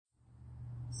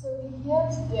So we're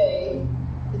here today,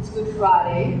 it's Good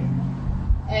Friday,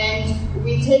 and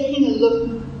we're taking a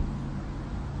look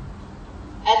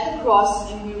at the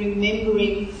cross and we're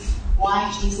remembering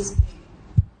why Jesus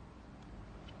came.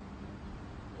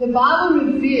 The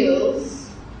Bible reveals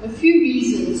a few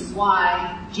reasons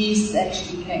why Jesus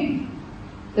actually came.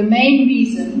 The main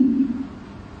reason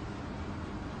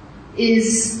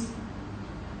is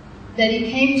that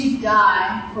He came to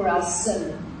die for our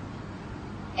sin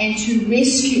and to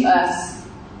rescue us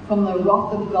from the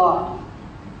wrath of God.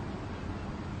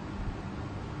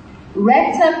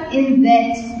 Wrapped up in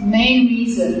that main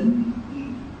reason,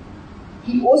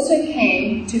 He also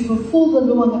came to fulfill the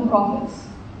law and the prophets,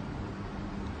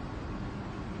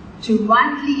 to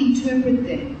rightly interpret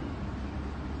them.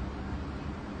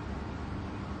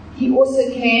 He also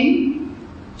came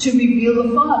to reveal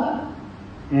the Father,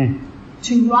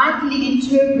 to rightly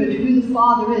interpret who the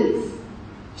Father is,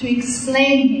 to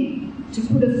explain Him, to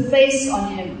put a face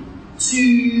on Him,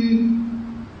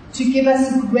 to give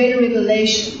us a greater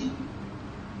revelation.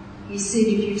 He said,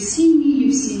 if you've seen me,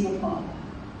 you've seen the Father.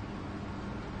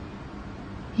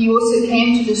 He also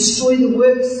came to destroy the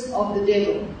works of the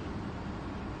devil,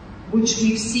 which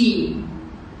we've seen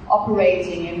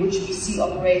operating and which we see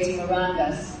operating around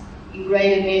us in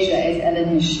greater measure, as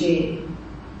Alan has shared,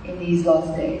 in these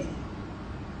last days.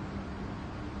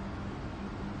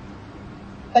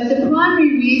 But the primary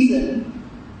reason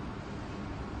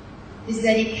is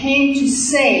that He came to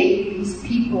save His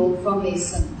people from their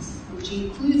sins, which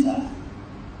includes us,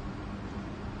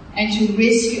 and to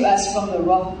rescue us from the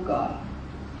wrath of God.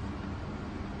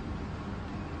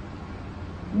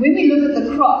 When we look at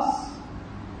the cross,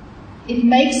 it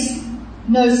makes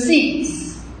no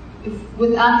sense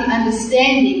without the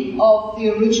understanding of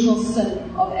the original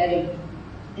sin of Adam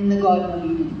in the Garden of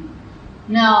Eden.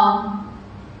 Now,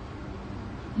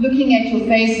 looking at your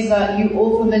faces, are you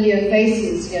all familiar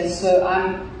faces here? So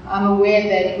I'm aware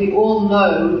that we all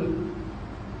know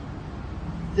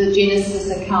the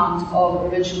Genesis account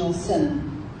of original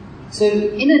sin. So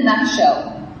in a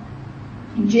nutshell,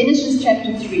 in Genesis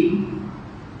chapter 3,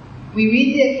 we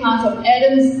read the account of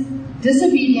Adam's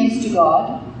disobedience to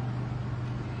God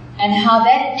and how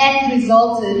that act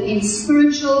resulted in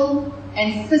spiritual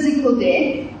and physical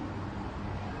death,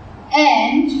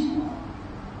 and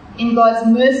in God's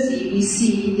mercy, we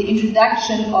see the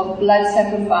introduction of blood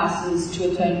sacrifices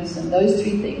to atone for sin. Those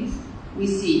three things we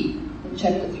see in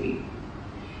chapter 3.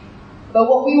 But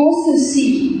what we also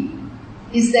see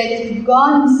is that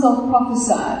God Himself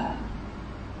prophesied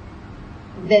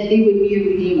that there would be a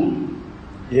Redeemer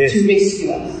to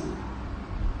rescue us.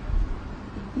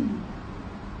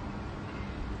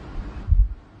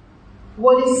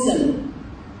 What is sin?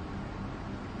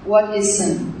 What is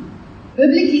sin?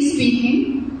 Biblically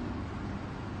speaking,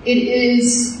 it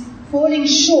is falling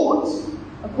short,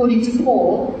 according to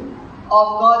Paul,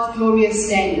 of God's glorious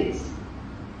standards.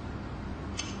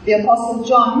 The Apostle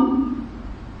John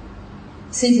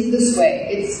says it this way: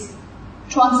 it's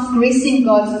transgressing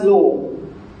God's law.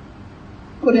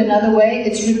 Put another way,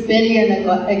 it's rebellion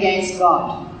against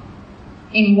God.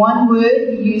 In one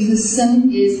word, he uses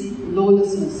sin is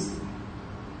lawlessness.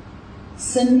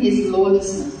 Sin is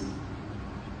lawlessness.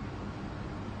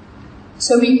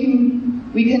 So we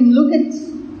can look at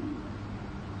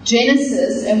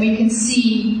Genesis and we can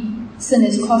see sin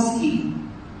is costly.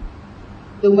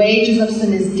 The wages of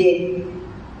sin is death.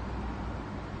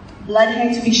 Blood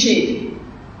had to be shed.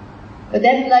 But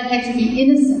that blood had to be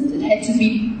innocent. It had to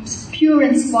be pure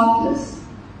and spotless.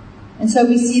 And so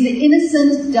we see the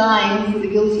innocent dying for the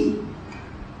guilty.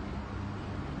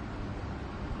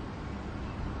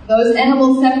 Those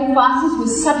animal sacrifices were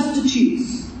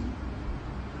substitutes.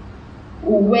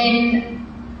 When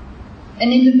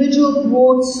an individual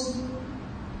brought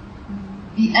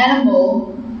the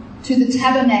animal to the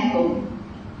tabernacle,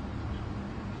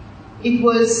 it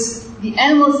was the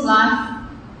animal's life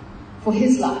for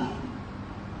his life.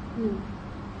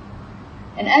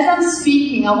 And as I'm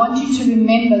speaking, I want you to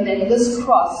remember that this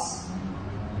cross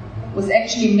was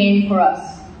actually meant for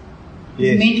us.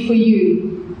 It was meant for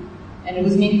you, and it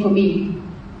was meant for me.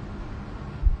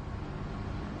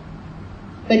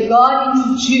 But God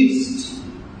introduced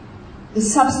the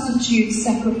substitute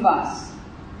sacrifice,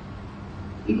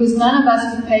 because none of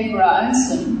us could pay for our own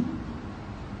sin,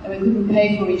 and we couldn't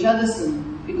pay for each other's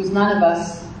sin, because none of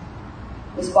us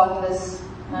were spotless,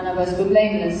 none of us were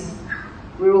blameless.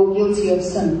 We're all guilty of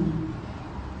sin.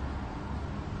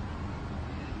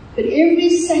 But every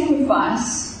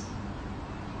sacrifice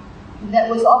that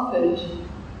was offered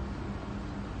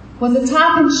was a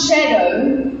type and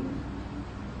shadow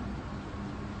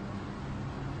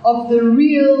of the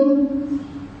real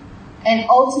an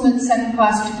ultimate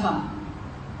sacrifice to come.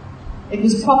 It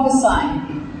was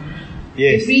prophesying.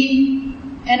 Yes. Every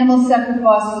animal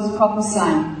sacrifice was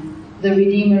prophesying. The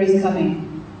Redeemer is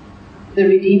coming. The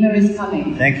Redeemer is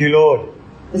coming. Thank you, Lord.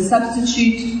 The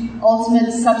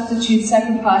ultimate substitute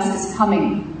sacrifice is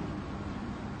coming.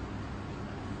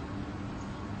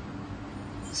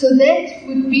 So that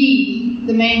would be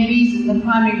the main reason, the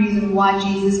primary reason why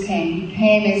Jesus came. He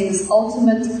came as this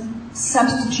ultimate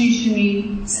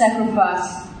substitutionary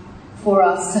sacrifice for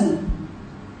our sin.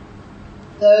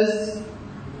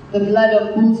 The blood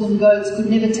of bulls and goats could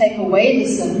never take away the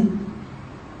sin.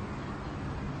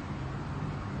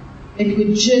 It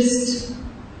would just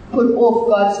put off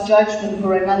God's judgment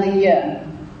for another year.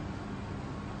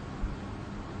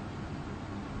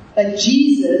 But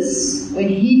Jesus, when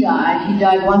He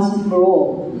died once and for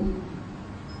all,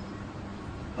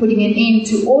 putting an end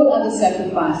to all other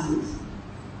sacrifices.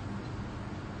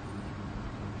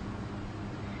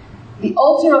 The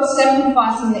altar of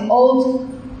sacrifice in the Old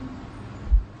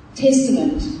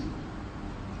Testament,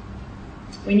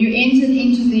 when you entered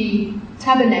into the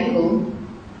tabernacle,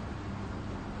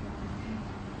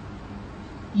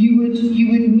 you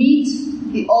would meet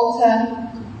the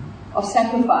altar of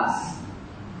sacrifice.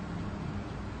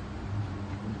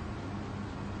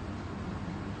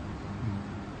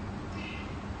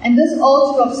 And this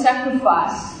altar of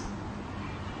sacrifice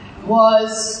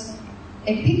was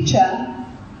a picture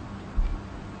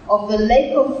of the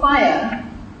lake of fire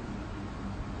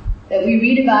that we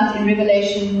read about in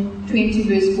Revelation 20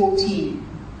 verse 14,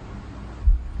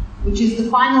 which is the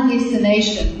final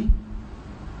destination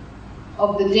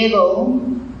of the devil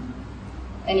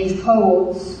and his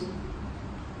cohorts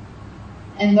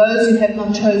and those who have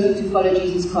not chosen to follow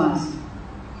Jesus Christ.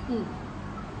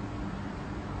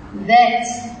 That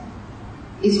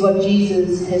is what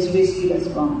Jesus has rescued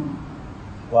us from.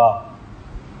 Wow.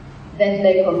 That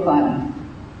lake of fire.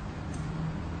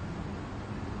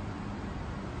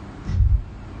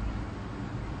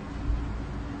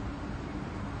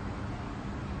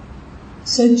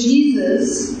 So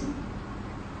Jesus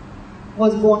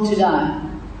was born to die.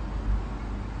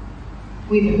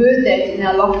 We've heard that in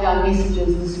our lockdown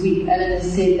messages this week. Alan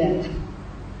has said that.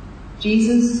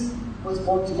 Jesus was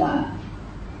born to die.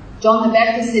 John the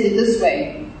Baptist said it this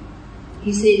way.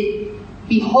 He said,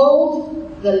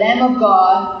 "Behold the Lamb of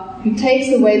God who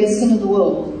takes away the sin of the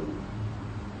world."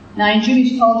 Now in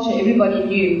Jewish culture, everybody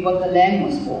knew what the Lamb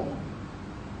was for.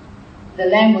 The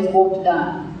Lamb was born to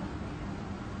die.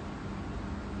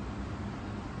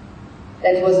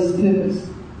 That was his purpose.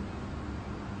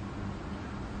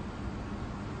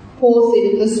 Paul said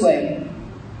it this way.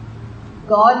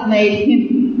 God made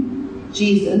him,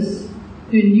 Jesus,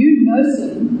 who knew no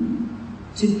sin,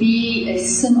 to be a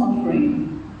sin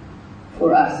offering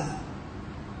for us.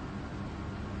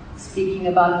 Speaking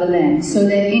about the Lamb, so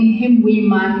that in him we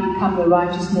might become the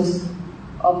righteousness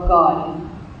of God.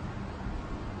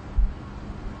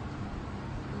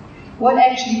 What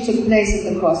actually took place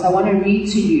at the cross? I want to read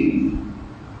to you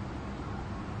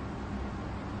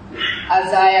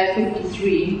Isaiah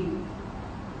 53,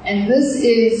 and this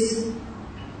is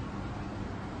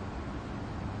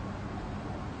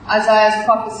Isaiah's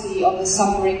prophecy of the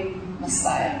suffering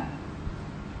Messiah.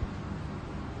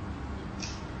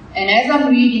 And as I'm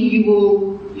reading,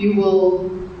 you will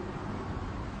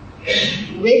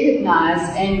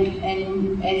recognize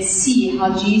and see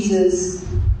how Jesus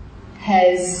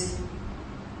has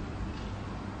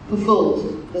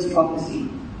fulfilled this prophecy.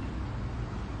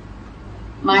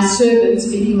 My servant,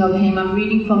 speaking of him, I'm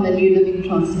reading from the New Living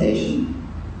Translation.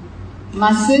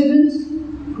 My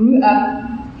servant grew up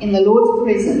in the Lord's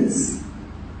presence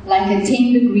like a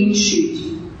tender green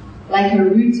shoot, like a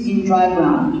root in dry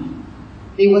ground.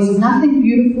 There was nothing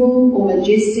beautiful or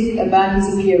majestic about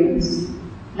his appearance,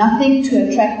 nothing to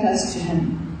attract us to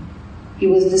him. He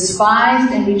was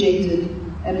despised and rejected,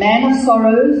 a man of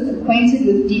sorrows, acquainted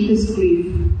with deepest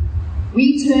grief.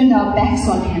 We turned our backs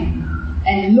on him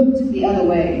and looked the other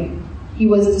way. He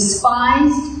was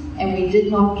despised and we did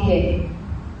not care.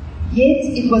 Yet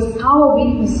it was our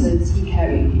weaknesses he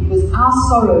carried. It was our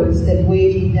sorrows that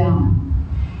weighed him down.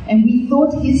 And we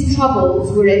thought his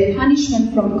troubles were a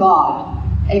punishment from God,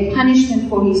 a punishment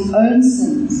for his own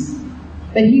sins.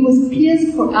 But he was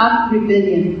pierced for our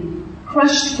rebellion,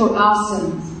 crushed for our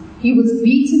sins. He was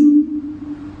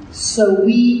beaten so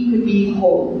we could be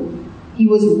whole. He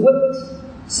was whipped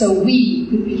so we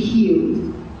could be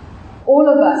healed. All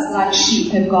of us, like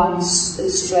sheep, have gone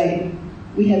astray.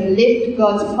 We have left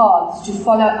God's paths to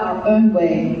follow our own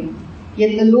way.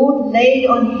 Yet the Lord laid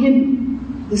on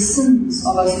him the sins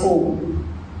of us all.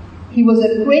 He was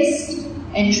oppressed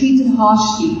and treated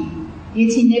harshly,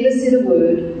 Yet he never said a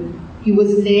word. He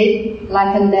was led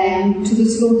like a lamb to the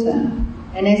slaughter,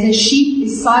 and as a sheep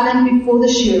is silent before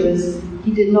the shearers,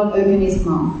 he did not open his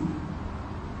mouth.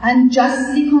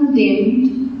 Unjustly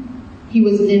condemned, he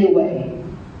was led away.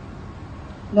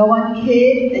 No one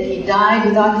cared that he died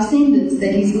without descendants,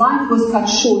 that his life was cut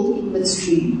short in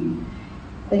midstream.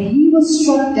 But he was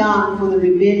struck down for the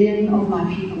rebellion of my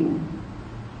people.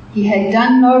 He had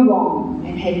done no wrong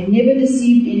and had never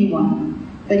deceived anyone,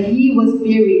 but he was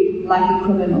buried like a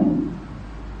criminal.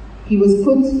 He was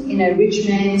put in a rich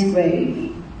man's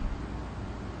grave.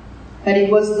 But it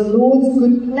was the Lord's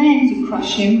good plan to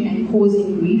crush him and cause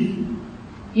him grief.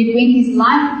 Yet when his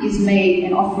life is made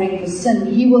an offering for sin,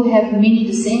 he will have many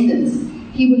descendants.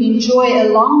 He will enjoy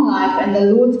a long life, and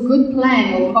the Lord's good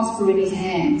plan will prosper in his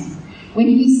hands. When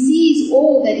he sees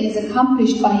all that is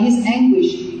accomplished by his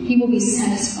anguish, he will be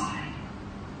satisfied.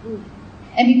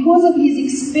 And because of his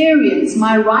experience,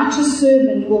 my righteous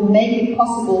servant will make it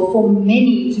possible for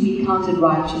many to be counted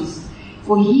righteous.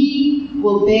 For he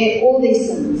will bear all their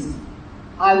sins.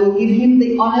 I will give him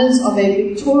the honors of a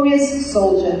victorious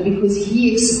soldier, because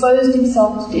he exposed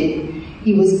himself to death.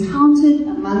 He was counted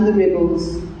among the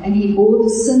rebels, and he bore the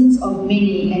sins of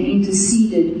many and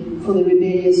interceded for the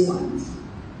rebellious ones.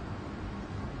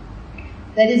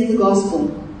 That is the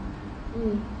gospel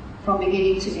from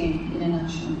beginning to end in a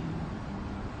nutshell.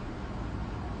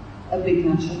 A big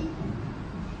nutshell.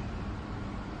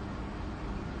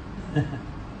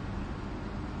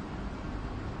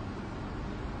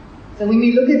 So when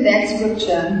we look at that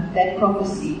scripture, that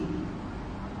prophecy,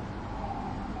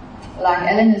 like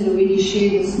Alan has already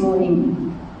shared this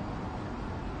morning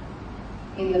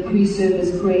in the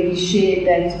pre-service prayer, he shared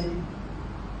that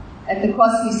at the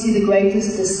cross we see the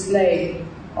greatest display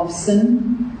of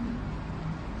sin,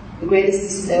 the greatest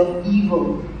display of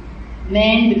evil.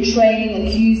 Man betraying,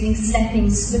 accusing, slapping,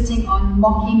 spitting on,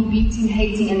 mocking, beating,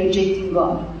 hating, and rejecting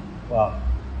God. Wow.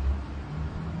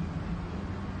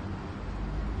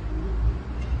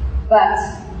 But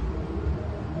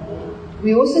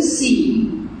we also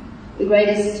see the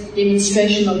greatest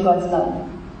demonstration of God's love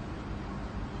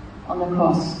on the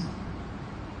cross.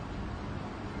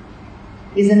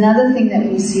 There's another thing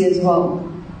that we see as well.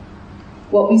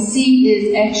 What we see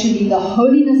is actually the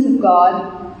holiness of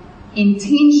God in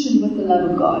tension with the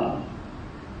love of God.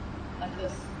 Like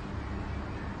this.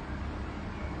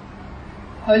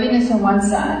 Holiness on one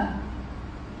side,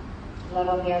 love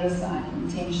on the other side,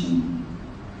 in tension.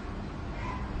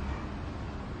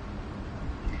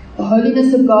 The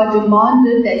holiness of God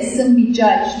demanded that sin be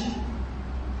judged,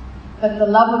 but the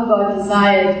love of God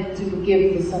desired to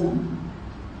forgive the sinner.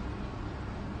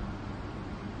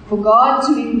 For God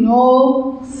to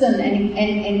ignore sin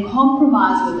and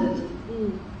compromise with it,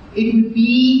 it would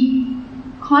be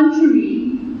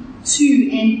contrary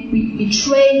to and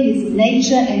betray his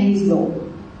nature and his law.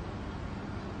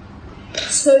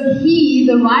 So he,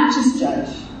 the righteous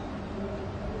judge,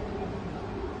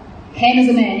 came as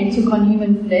a man. He took on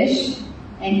human flesh,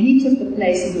 and he took the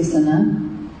place of the sinner,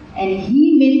 and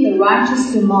he met the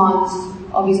righteous demands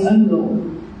of his own law.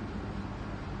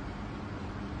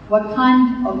 What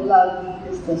kind of love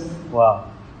is this? Wow.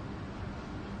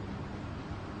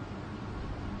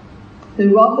 The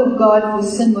wrath of God for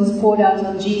sin was poured out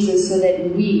on Jesus so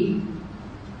that we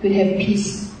could have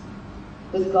peace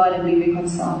with God and be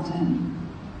reconciled to him.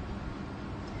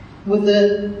 With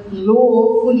the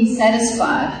law fully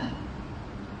satisfied,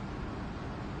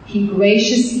 he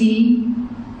graciously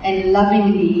and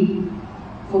lovingly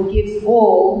forgives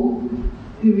all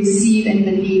who receive and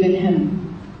believe in him.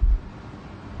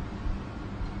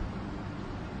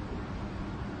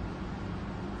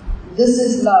 This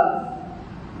is love,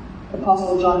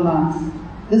 Apostle John writes.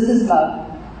 This is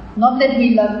love. Not that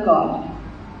we love God,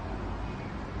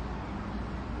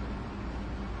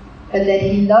 but that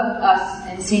he loved us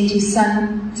and sent his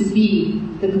Son to be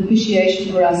the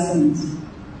propitiation for our sins.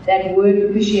 That word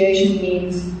propitiation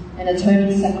means an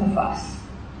atoning sacrifice.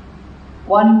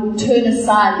 One who would turn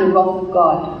aside the wrath of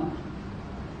God,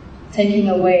 taking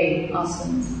away our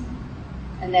sins.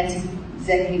 And that's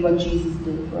exactly what Jesus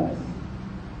did for us.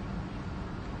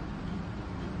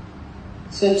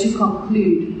 So to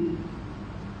conclude,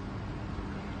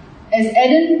 as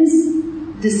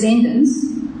Adam's descendants,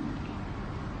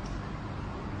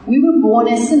 we were born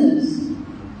as sinners.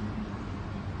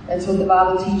 That's what the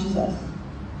Bible teaches us.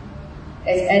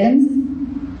 As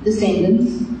Adam's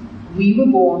descendants, we were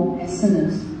born as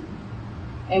sinners.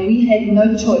 And we had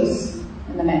no choice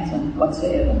in the matter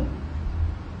whatsoever.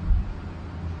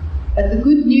 But the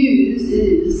good news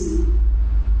is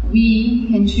we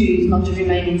can choose not to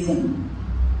remain in sin.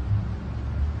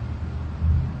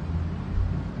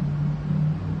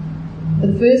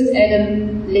 The first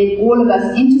Adam led all of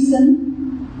us into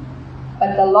sin,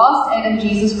 but the last Adam,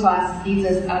 Jesus Christ, leads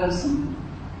us out of sin,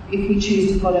 if we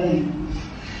choose to follow Him.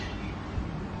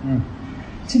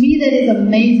 To me, that is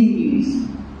amazing news.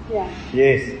 Yeah.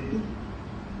 Yes.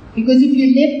 Because if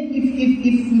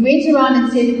we went around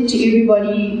and said to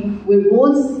everybody, we're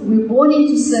born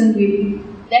into sin,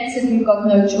 that's it, we've got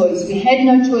no choice. We had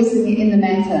no choice in the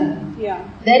matter. Yeah.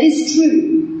 That is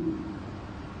true.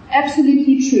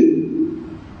 Absolutely true.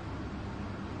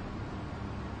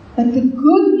 But the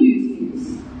good news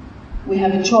is we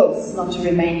have a choice not to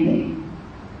remain there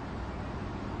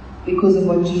because of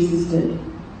what Jesus did.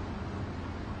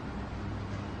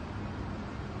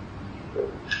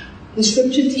 The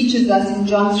scripture teaches us in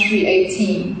John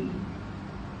 3:18.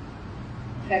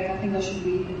 In fact, I think I should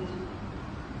read it.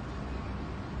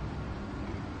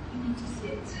 You need to see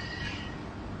it.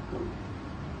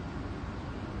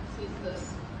 It says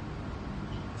this.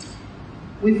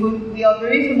 We are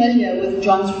very familiar with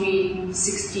John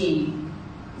 3:16.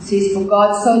 It says, "For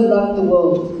God so loved the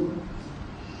world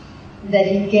that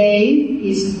He gave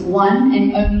His one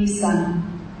and only Son,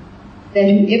 that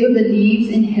whoever believes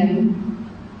in Him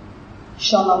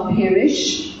shall not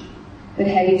perish, but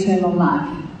have eternal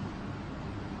life.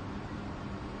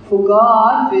 For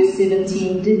God," verse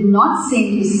 17, "did not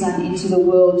send His Son into the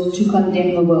world to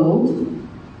condemn the world,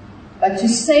 but to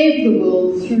save the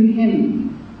world through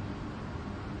Him."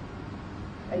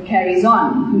 It carries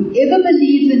on. "Whoever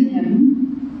believes in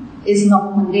Him is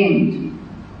not condemned,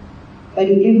 but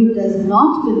whoever does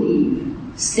not believe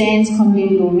stands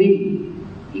condemned already,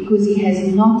 because he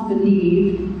has not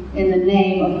believed in the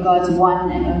name of God's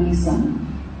one and only Son."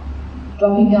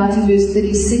 Dropping down to verse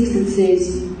 36, it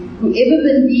says, "Whoever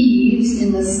believes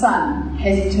in the Son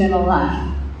has eternal life,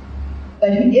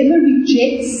 but whoever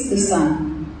rejects the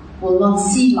Son will not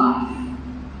see life,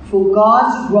 for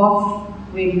God's wrath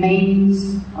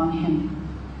remains on him."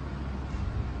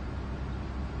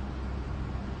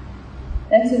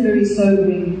 That's a very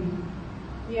sobering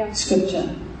scripture.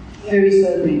 Very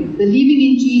sobering. Believing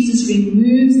in Jesus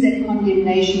removes that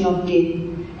condemnation of death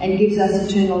and gives us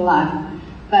eternal life.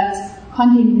 But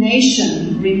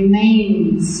condemnation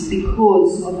remains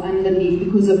because of unbelief,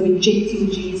 because of rejecting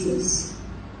Jesus.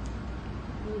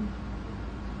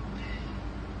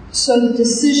 So the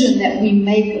decision that we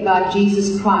make about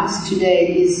Jesus Christ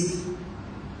today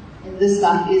in this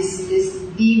life is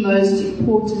the most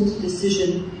important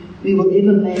decision we will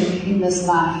ever make in this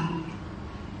life,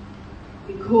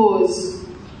 because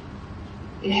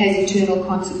it has eternal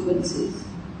consequences.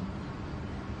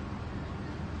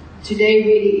 Today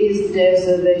really is the day of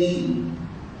salvation.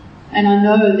 And I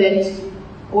know that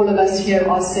all of us here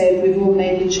are saved, we've all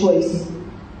made the choice.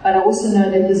 But I also know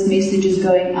that this message is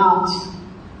going out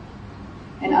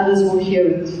and others will hear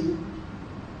it.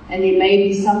 And there may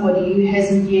be somebody who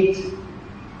hasn't yet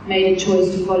made a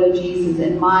choice to follow Jesus.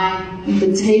 And my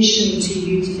invitation to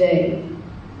you today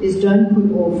is don't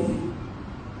put off.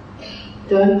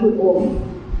 Don't put off.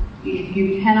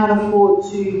 You cannot afford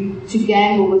to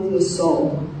gamble with your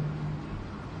soul.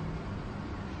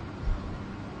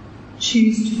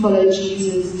 Choose to follow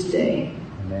Jesus today.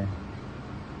 Amen.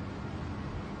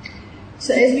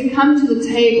 So as we come to the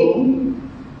table,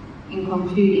 in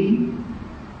concluding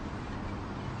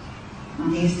my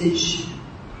message,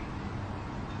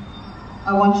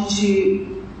 I want you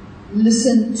to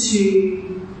listen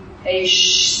to a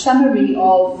summary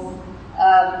of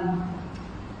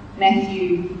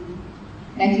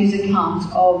Matthew's account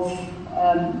of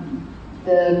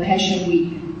the Passion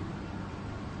Week.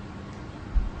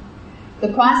 The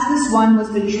priceless one was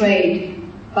betrayed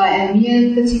by a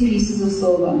mere 30 pieces of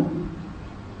silver.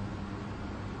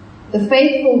 The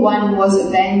faithful one was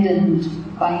abandoned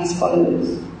by his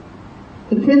followers.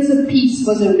 The Prince of Peace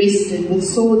was arrested with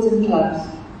swords and clubs.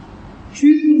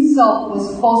 Truth himself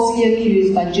was falsely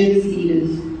accused by jealous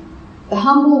leaders. The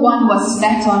humble one was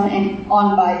spat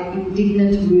on by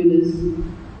indignant rulers.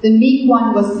 The meek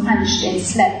one was punched and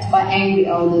slapped by angry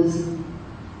elders.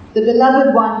 The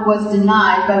beloved one was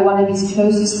denied by one of his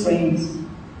closest friends.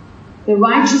 The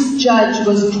righteous judge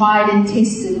was tried and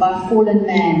tested by fallen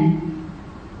man.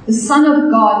 The Son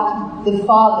of God, the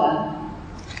Father,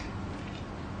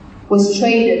 was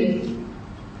traded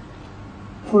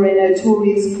for a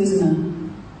notorious prisoner.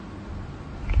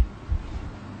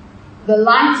 The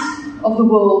light of the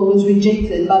world was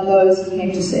rejected by those he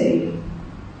came to save.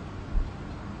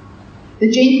 The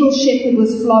gentle shepherd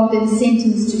was flogged and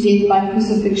sentenced to death by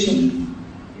crucifixion.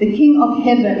 The King of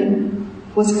heaven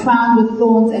was crowned with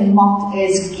thorns and mocked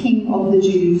as King of the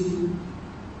Jews.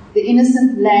 The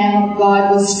innocent Lamb of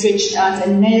God was stretched out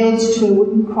and nailed to a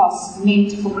wooden cross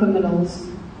meant for criminals.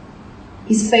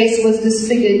 His face was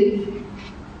disfigured.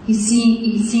 He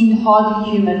seemed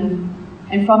hardly human,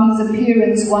 and from his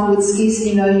appearance one would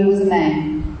scarcely know he was a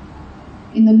man.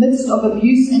 In the midst of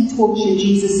abuse and torture,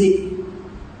 Jesus said,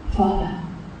 "Father,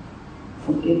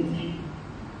 forgive them.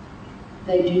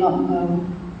 They do not know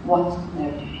what they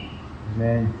are doing."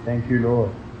 Amen. Thank you, Lord.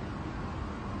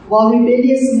 While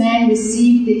rebellious man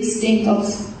revealed the extent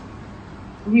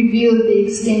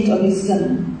of his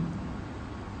sin,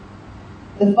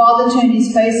 the Father turned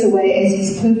his face away as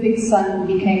his perfect Son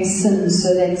became sin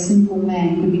so that sinful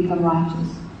man could become righteous.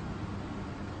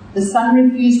 The Son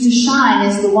refused to shine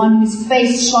as the one whose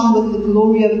face shone with the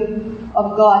glory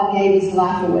of God gave his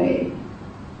life away.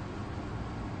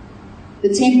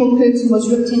 The temple curtain was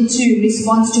ripped in two in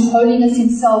response to holiness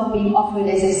himself being offered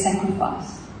as a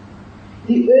sacrifice.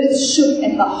 The earth shook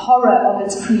at the horror of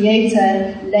its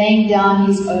Creator laying down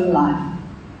his own life.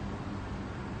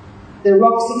 The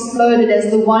rocks exploded as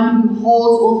the one who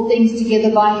holds all things together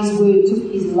by his word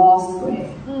took his last breath.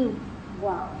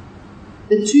 Wow.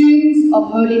 The tombs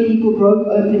of holy people broke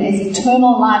open as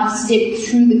eternal life stepped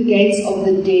through the gates of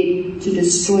the dead to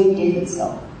destroy death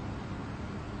itself.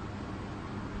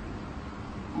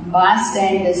 And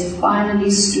bystanders finally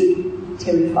stood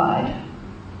terrified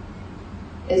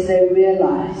as they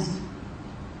realized,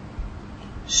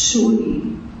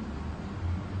 surely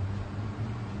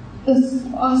this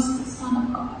was the Son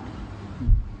of God.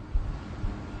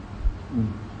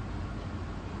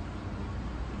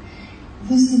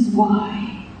 This is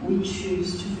why we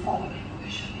choose to follow and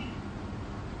worship Him.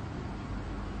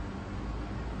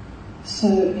 So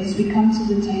as we come to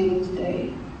the table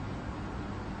today,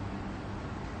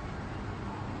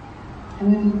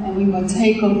 and we will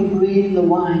take of the bread and the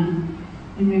wine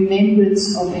in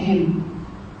remembrance of Him,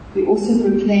 we also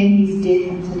proclaim His death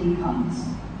until He comes.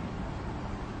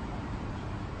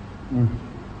 I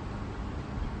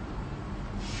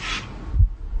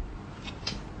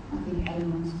think Alan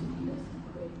wants to.